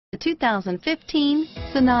The 2015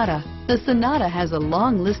 Sonata. The Sonata has a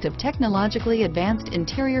long list of technologically advanced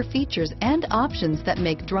interior features and options that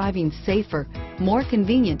make driving safer, more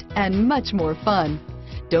convenient, and much more fun.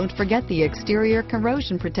 Don't forget the exterior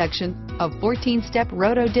corrosion protection, a 14-step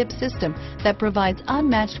roto-dip system that provides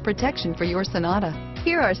unmatched protection for your Sonata.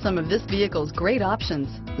 Here are some of this vehicle's great options: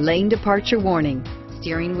 lane departure warning,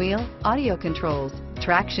 steering wheel audio controls,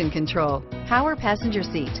 traction control, power passenger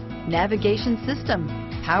seat, navigation system,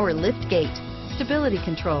 power liftgate, stability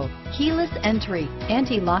control, keyless entry,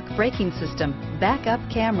 anti-lock braking system, backup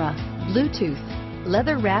camera, Bluetooth,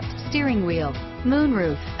 leather-wrapped steering wheel,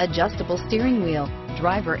 moonroof, adjustable steering wheel,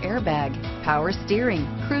 driver airbag, power steering,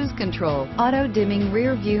 cruise control, auto-dimming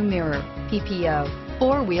rear view mirror, PPO,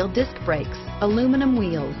 four-wheel disc brakes, aluminum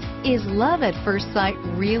wheels. Is love at first sight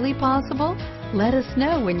really possible? Let us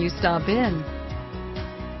know when you stop in.